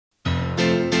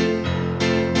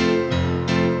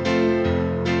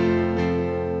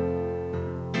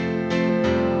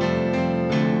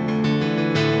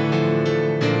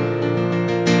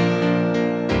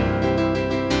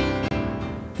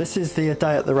This is the A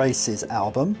Day at the Races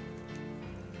album,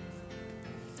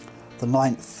 the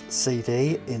 9th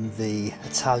CD in the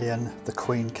Italian The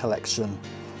Queen Collection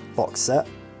box set,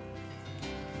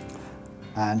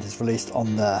 and is released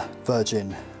on the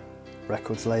Virgin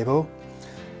Records label,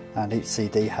 and each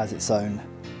CD has its own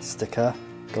sticker,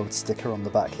 gold sticker on the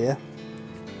back here.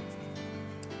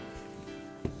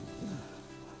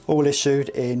 All issued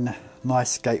in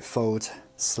nice gatefold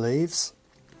sleeves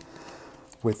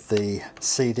with the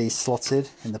CD slotted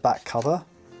in the back cover,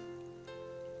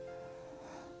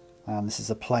 and this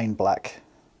is a plain black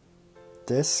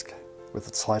disc with the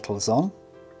titles on,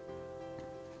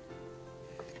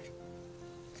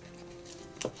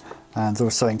 and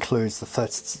also includes the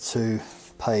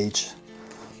 32-page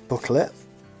booklet.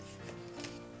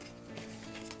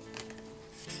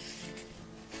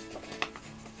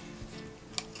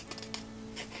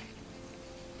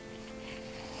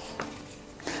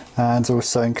 And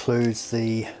also includes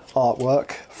the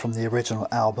artwork from the original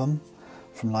album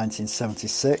from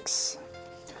 1976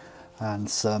 and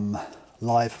some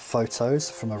live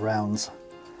photos from around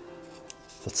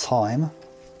the time.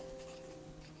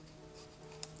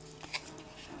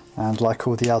 And like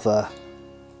all the other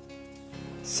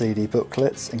CD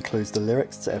booklets, includes the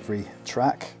lyrics to every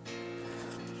track,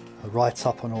 a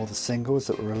write-up on all the singles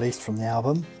that were released from the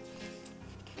album,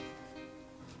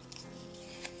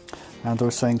 and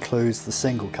also includes the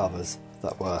single covers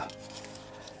that were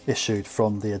issued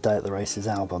from the A Day at the Races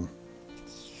album.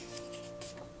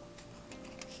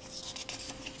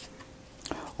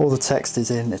 All the text is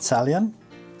in Italian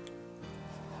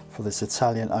for this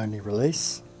Italian only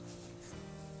release,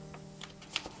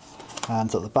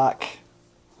 and at the back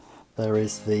there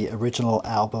is the original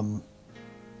album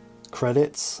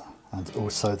credits and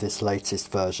also this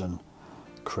latest version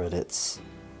credits.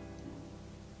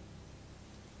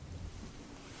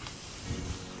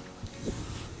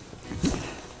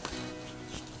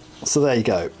 So there you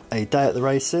go, A Day at the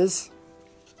Races,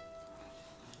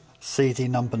 CD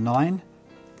number 9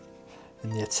 in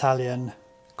the Italian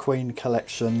Queen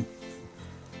Collection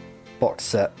box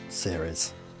set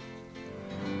series.